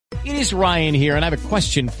It is Ryan here, and I have a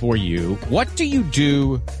question for you. What do you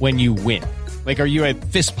do when you win? Like, are you a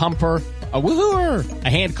fist pumper, a woo-hooer, a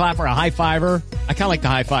hand clapper, a high fiver? I kind of like the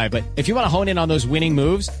high five, but if you want to hone in on those winning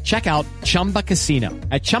moves, check out Chumba Casino.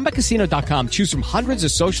 At ChumbaCasino.com, choose from hundreds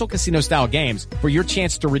of social casino-style games for your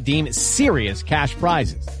chance to redeem serious cash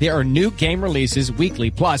prizes. There are new game releases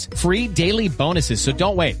weekly, plus free daily bonuses, so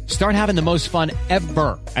don't wait. Start having the most fun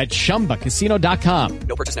ever at ChumbaCasino.com.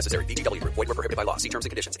 No purchase necessary. VGW Group. Void where prohibited by law. See terms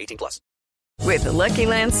and conditions. 18+. With the Lucky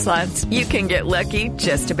Land Slots, you can get lucky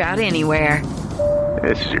just about anywhere.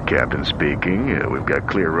 This is your captain speaking. We've got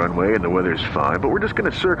clear runway and the weather's fine, but we're just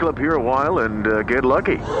going to circle up here a while and get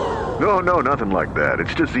lucky. No, nothing like that.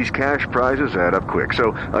 It's just these cash prizes add up quick.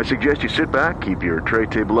 So I suggest you sit back, keep your tray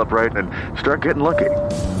table upright, and start getting lucky.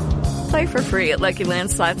 Play for free at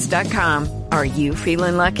LuckyLandSlots.com. Are you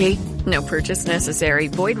feeling lucky? No purchase necessary.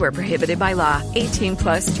 Void where prohibited by law.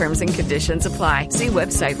 18+ terms and conditions apply. See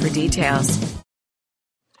website for details.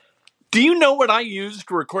 Do you know what I use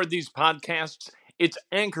to record these podcasts? It's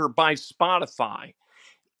Anchor by Spotify.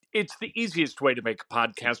 It's the easiest way to make a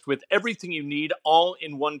podcast with everything you need all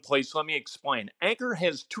in one place. Let me explain. Anchor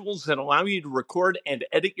has tools that allow you to record and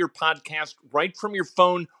edit your podcast right from your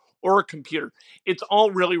phone or a computer. It's all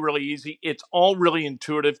really, really easy. It's all really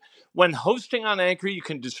intuitive. When hosting on Anchor, you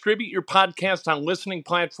can distribute your podcast on listening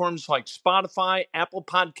platforms like Spotify, Apple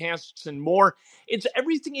Podcasts, and more. It's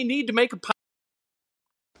everything you need to make a podcast.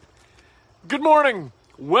 Good morning.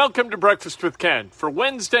 Welcome to Breakfast with Ken for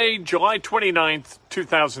Wednesday, July 29th,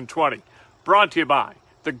 2020. Brought to you by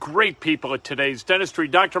the great people at Today's Dentistry.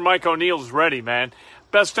 Dr. Mike O'Neill's ready, man.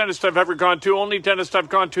 Best dentist I've ever gone to, only dentist I've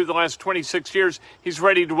gone to the last 26 years. He's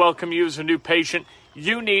ready to welcome you as a new patient.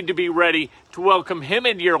 You need to be ready to welcome him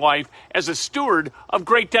into your life as a steward of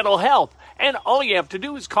great dental health. And all you have to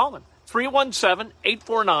do is call him,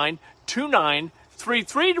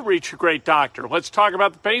 317-849-2933 to reach a great doctor. Let's talk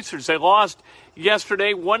about the Pacers. They lost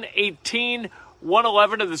yesterday,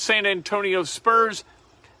 118-111 to the San Antonio Spurs.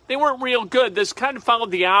 They weren't real good. This kind of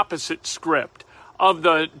followed the opposite script of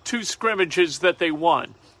the two scrimmages that they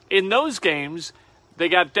won. In those games, they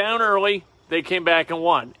got down early, they came back and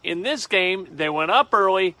won. In this game, they went up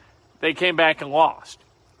early, they came back and lost.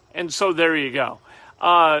 And so there you go.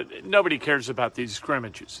 Nobody cares about these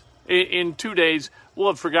scrimmages. In 2 days, we'll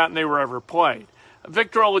have forgotten they were ever played.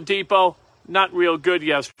 Victor Oladipo, not real good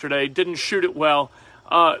yesterday, didn't shoot it well.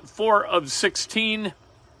 4 of 16,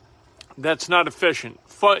 that's not efficient.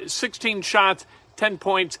 16 shots, 10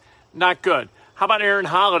 points, not good. How about Aaron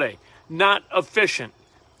Holiday? Not efficient.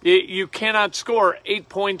 You cannot score 8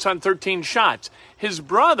 points on 13 shots. His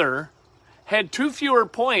brother had 2 fewer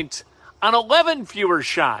points on 11 fewer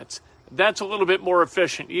shots. That's a little bit more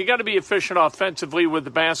efficient. You got to be efficient offensively with the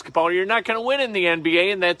basketball. You're not going to win in the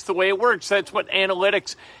NBA, and that's the way it works. That's what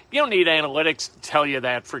analytics, you don't need analytics to tell you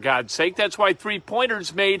that, for God's sake. That's why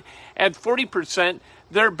 3-pointers made at 40%,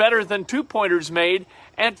 they're better than 2-pointers made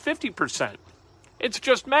at 50%. It's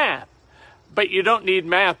just math. But you don't need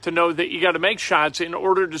math to know that you got to make shots in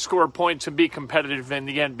order to score points and be competitive in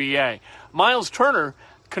the NBA. Miles Turner,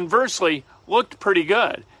 conversely, looked pretty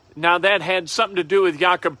good. Now, that had something to do with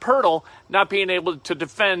Jakob Poeltl not being able to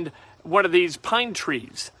defend one of these pine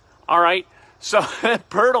trees. All right? So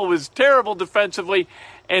Poeltl was terrible defensively,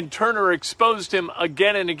 and Turner exposed him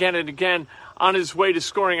again and again and again on his way to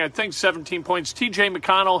scoring, I think, 17 points. T.J.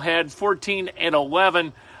 McConnell had 14 and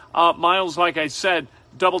 11. Miles, like I said,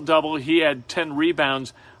 double-double. He had 10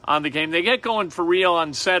 rebounds on the game. They get going for real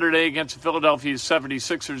on Saturday against the Philadelphia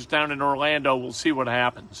 76ers down in Orlando. We'll see what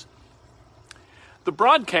happens. The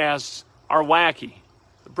broadcasts are wacky.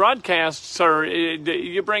 The broadcasts are,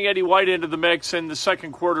 you bring Eddie White into the mix in the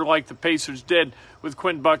second quarter like the Pacers did with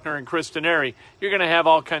Quinn Buckner and Chris Dennery, you're going to have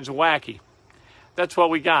all kinds of wacky. That's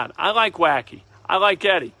what we got. I like wacky. I like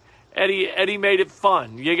Eddie. Eddie made it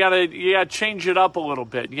fun. You gotta change it up a little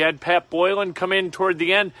bit. You had Pat Boylan come in toward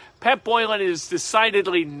the end. Pat Boylan is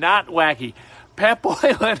decidedly not wacky. Pat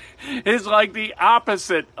Boylan is like the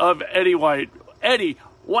opposite of Eddie White. Eddie,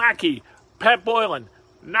 wacky. Pat Boylan,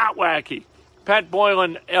 not wacky. Pat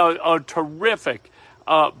Boylan, a terrific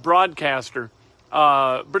broadcaster,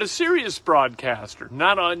 but a serious broadcaster.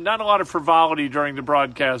 Not a lot of frivolity during the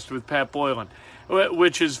broadcast with Pat Boylan,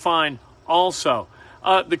 which is fine also.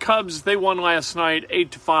 The Cubs, they won last night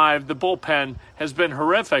 8-5. The bullpen has been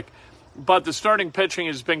horrific, but the starting pitching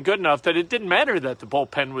has been good enough that it didn't matter that the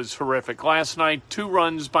bullpen was horrific. Last night, 2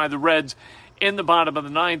 runs by the Reds in the bottom of the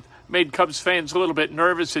ninth made Cubs fans a little bit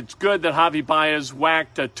nervous. It's good that Javi Baez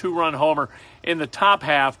whacked a 2-run homer in the top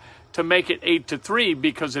half to make it 8-3,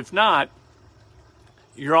 because if not,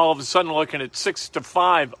 you're all of a sudden looking at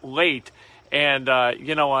 6-5 late, And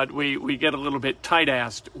you know what? We get a little bit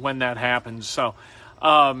tight-assed when that happens. So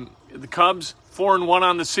the Cubs, 4-1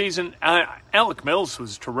 on the season. Alec Mills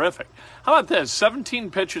was terrific. How about this?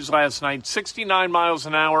 17 pitches last night, 69 miles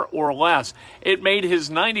an hour or less. It made his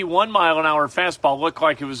 91-mile-an-hour fastball look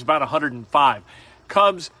like it was about 105.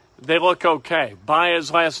 Cubs, they look okay.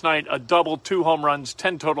 Baez last night, a double, 2 home runs,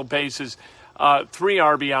 10 total bases, 3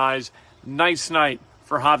 RBIs. Nice night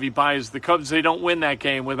for Javi Baez. The Cubs, they don't win that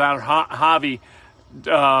game without Javi,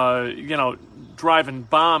 driving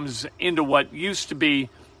bombs into what used to be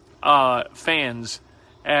fans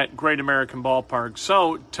at Great American Ballpark.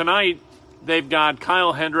 So tonight, they've got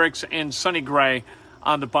Kyle Hendricks and Sonny Gray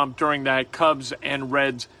on the bump during that Cubs and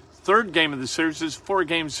Reds third game of the series. Is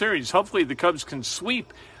 4-game series. Hopefully the Cubs can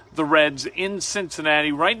sweep the Reds in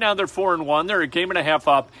Cincinnati. Right now they're 4-1. They're a game and a half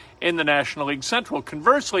up in the National League Central.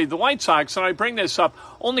 Conversely, the White Sox, and I bring this up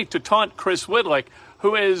only to taunt Chris Widlick,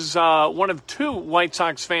 who is one of 2 White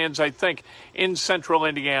Sox fans, I think, in Central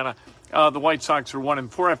Indiana. The White Sox are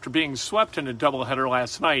 1-4 after being swept in a doubleheader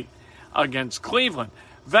last night against Cleveland.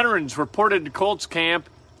 Veterans reported to Colts camp.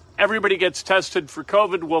 Everybody gets tested for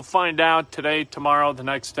COVID. We'll find out today, tomorrow, the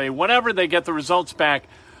next day, whenever they get the results back,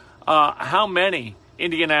 how many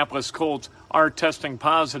Indianapolis Colts are testing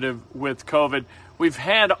positive with COVID. We've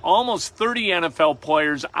had almost 30 NFL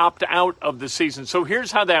players opt out of the season. So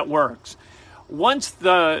here's how that works. Once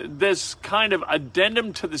this kind of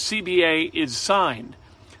addendum to the CBA is signed,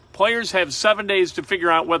 players have 7 days to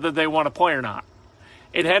figure out whether they want to play or not.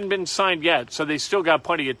 It hadn't been signed yet, so they still got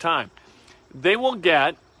plenty of time. They will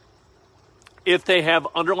get, if they have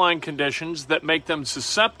underlying conditions that make them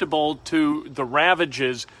susceptible to the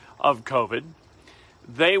ravages of COVID,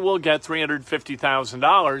 they will get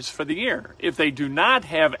 $350,000 for the year. If they do not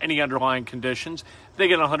have any underlying conditions, they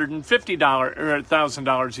get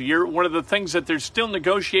 $150,000 a year. One of the things that they're still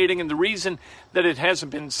negotiating, and the reason that it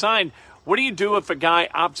hasn't been signed, what do you do if a guy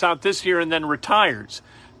opts out this year and then retires?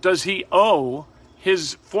 Does he owe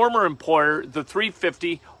his former employer the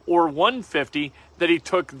 $350,000 or $150,000 that he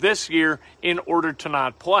took this year in order to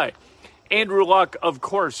not play? Andrew Luck, of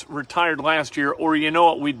course, retired last year, or you know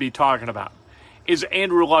what we'd be talking about. Is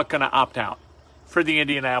Andrew Luck going to opt out for the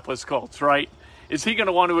Indianapolis Colts, right? Is he going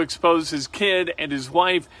to want to expose his kid and his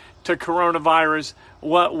wife to coronavirus?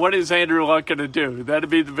 What is Andrew Luck going to do? That'd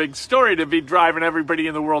be the big story, to be driving everybody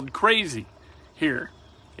in the world crazy here.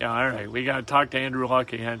 Yeah, all right, we got to talk to Andrew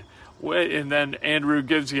Luck again. And then Andrew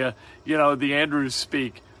gives you, the Andrew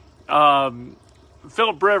speak.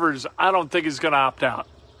 Philip Rivers, I don't think is going to opt out.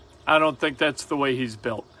 I don't think that's the way he's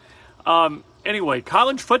built. Anyway,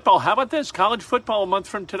 college football. How about this? College football a month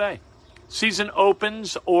from today. Season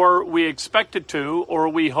opens, or we expect it to, or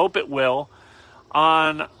we hope it will,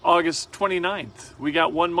 on August 29th. We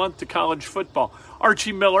got 1 month to college football.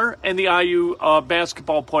 Archie Miller and the IU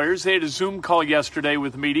basketball players, they had a Zoom call yesterday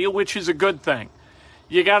with media, which is a good thing.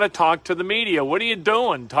 You got to talk to the media. What are you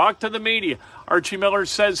doing? Talk to the media. Archie Miller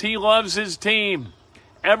says he loves his team.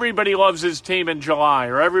 Everybody loves his team in July,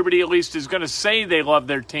 or everybody at least is going to say they love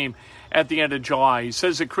their team at the end of July. He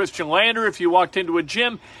says that Christian Lander, if you walked into a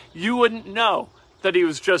gym, you wouldn't know that he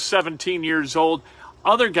was just 17 years old.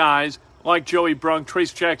 Other guys like Joey Brunk,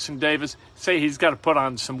 Trace Jackson Davis, say he's got to put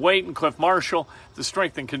on some weight. And Cliff Marshall, the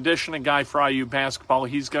strength and conditioning guy for IU basketball,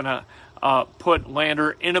 he's going to put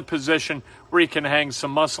Lander in a position where he can hang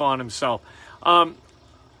some muscle on himself.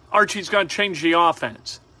 Archie's going to change the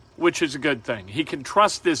offense, which is a good thing. He can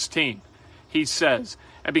trust this team, he says.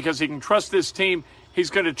 And because he can trust this team,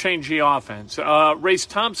 he's going to change the offense. Race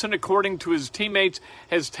Thompson, according to his teammates,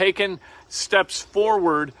 has taken steps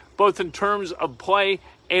forward, both in terms of play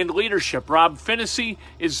and leadership. Rob Finnessy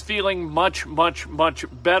is feeling much, much, much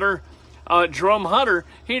better. Jerome Hunter,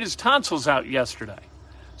 he had his tonsils out yesterday.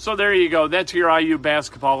 So there you go. That's your IU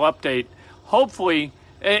basketball update. Hopefully,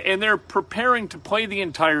 and they're preparing to play the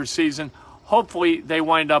entire season. Hopefully, they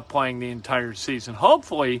wind up playing the entire season.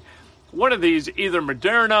 Hopefully, one of these, either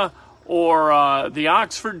Moderna or the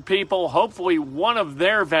Oxford people, hopefully one of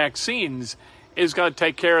their vaccines is going to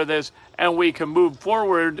take care of this, and we can move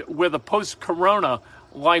forward with a post-corona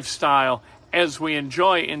lifestyle as we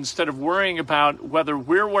enjoy, instead of worrying about whether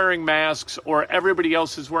we're wearing masks or everybody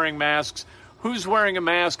else is wearing masks. Who's wearing a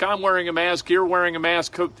mask? I'm wearing a mask. You're wearing a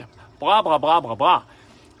mask. Blah, blah, blah, blah, blah.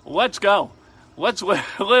 Let's go. Let's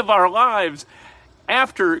live our lives.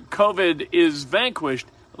 After COVID is vanquished,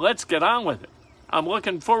 let's get on with it. I'm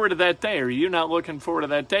looking forward to that day. Are you not looking forward to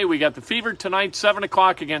that day? We got the Fever tonight, 7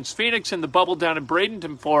 o'clock against Phoenix in the Bubble down in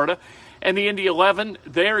Bradenton, Florida. And the Indy 11,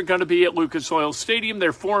 they're going to be at Lucas Oil Stadium.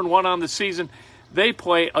 They're 4-1 on the season. They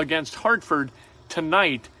play against Hartford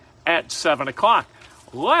tonight at 7 o'clock.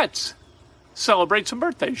 Let's celebrate some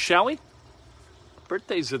birthdays, shall we?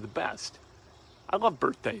 Birthdays are the best. I love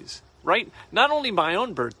birthdays, right? Not only my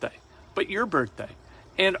own birthday, but your birthday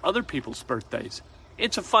and other people's birthdays.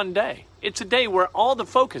 It's a fun day. It's a day where all the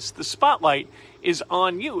focus, the spotlight, is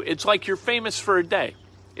on you. It's like you're famous for a day.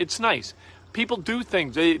 It's nice. People do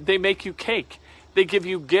things. They make you cake. They give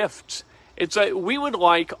you gifts. We would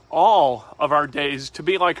like all of our days to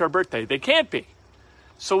be like our birthday. They can't be.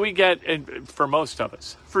 So we get, and for most of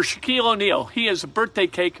us, for Shaquille O'Neal, he has a birthday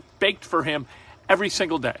cake baked for him every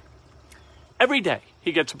single day. Every day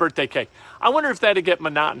he gets a birthday cake. I wonder if that'd get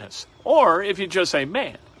monotonous. Or if you just say,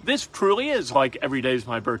 man, this truly is like every day is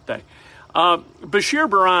my birthday. Bashir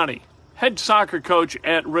Barani, head soccer coach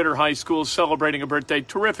at Ritter High School, celebrating a birthday.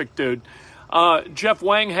 Terrific dude. Jeff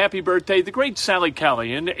Wang, happy birthday. The great Sally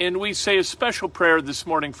Kelly. And we say a special prayer this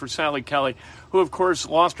morning for Sally Kelly, who, of course,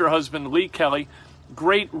 lost her husband, Lee Kelly,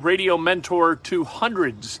 great radio mentor to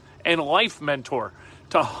hundreds and life mentor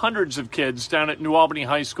to hundreds of kids down at New Albany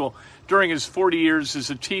High School during his 40 years as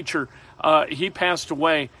a teacher. He passed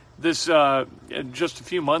away just a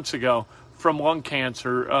few months ago from lung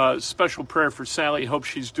cancer. Special prayer for Sally. Hope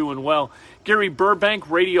she's doing well. Gary Burbank,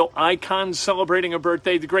 radio icon, celebrating a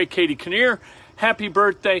birthday. The great Katie Kinnear, happy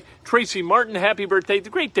birthday. Tracy Martin, happy birthday. The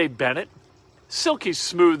great Dave Bennett, silky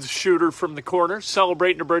smooth shooter from the corner,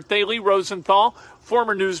 celebrating a birthday. Lee Rosenthal,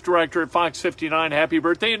 former news director at Fox 59, happy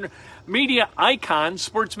birthday. And media icon,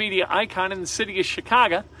 sports media icon in the city of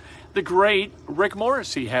Chicago, the great Rick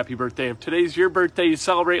Morrissey, happy birthday. If today's your birthday, you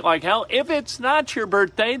celebrate like hell. If it's not your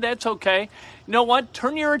birthday, that's okay. You know what?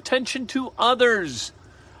 Turn your attention to others.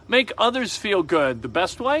 Make others feel good. The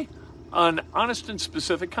best way? An honest and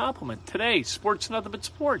specific compliment. Today, sports, nothing but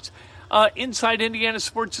sports. Inside Indiana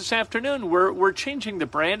Sports this afternoon, we're changing the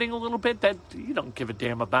branding a little bit. That you don't give a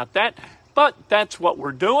damn about that, but that's what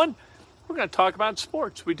we're doing. We're going to talk about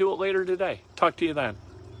sports. We do it later today. Talk to you then.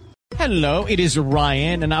 Hello, it is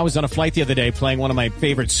Ryan, and I was on a flight the other day playing one of my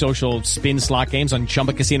favorite social spin slot games on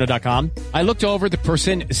ChumbaCasino.com. I looked over at the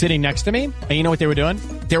person sitting next to me, and you know what they were doing?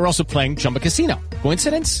 They were also playing Chumba Casino.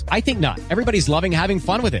 Coincidence? I think not. Everybody's loving having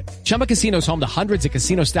fun with it. Chumba Casino is home to hundreds of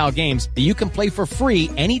casino-style games that you can play for free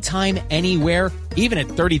anytime, anywhere, even at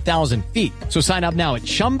 30,000 feet. So sign up now at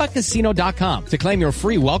ChumbaCasino.com to claim your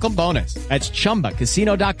free welcome bonus. That's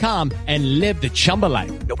ChumbaCasino.com and live the Chumba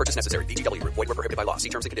life. No purchase necessary. VGW. Void where prohibited by law. See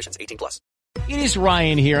terms and conditions. 18+. It is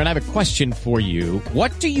Ryan here, and I have a question for you.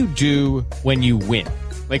 What do you do when you win?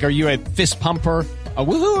 Like, are you a fist pumper, a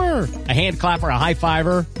woohooer, a hand clapper, a high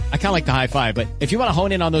fiver? I kind of like the high five, but if you want to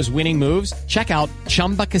hone in on those winning moves, check out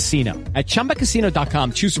Chumba Casino. At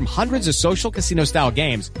ChumbaCasino.com, choose from hundreds of social casino-style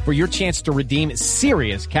games for your chance to redeem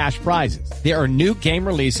serious cash prizes. There are new game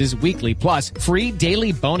releases weekly, plus free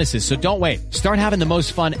daily bonuses, so don't wait. Start having the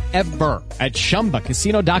most fun ever at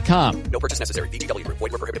ChumbaCasino.com. No purchase necessary. VGW. Void where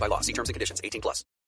prohibited by law. See terms and conditions. 18+.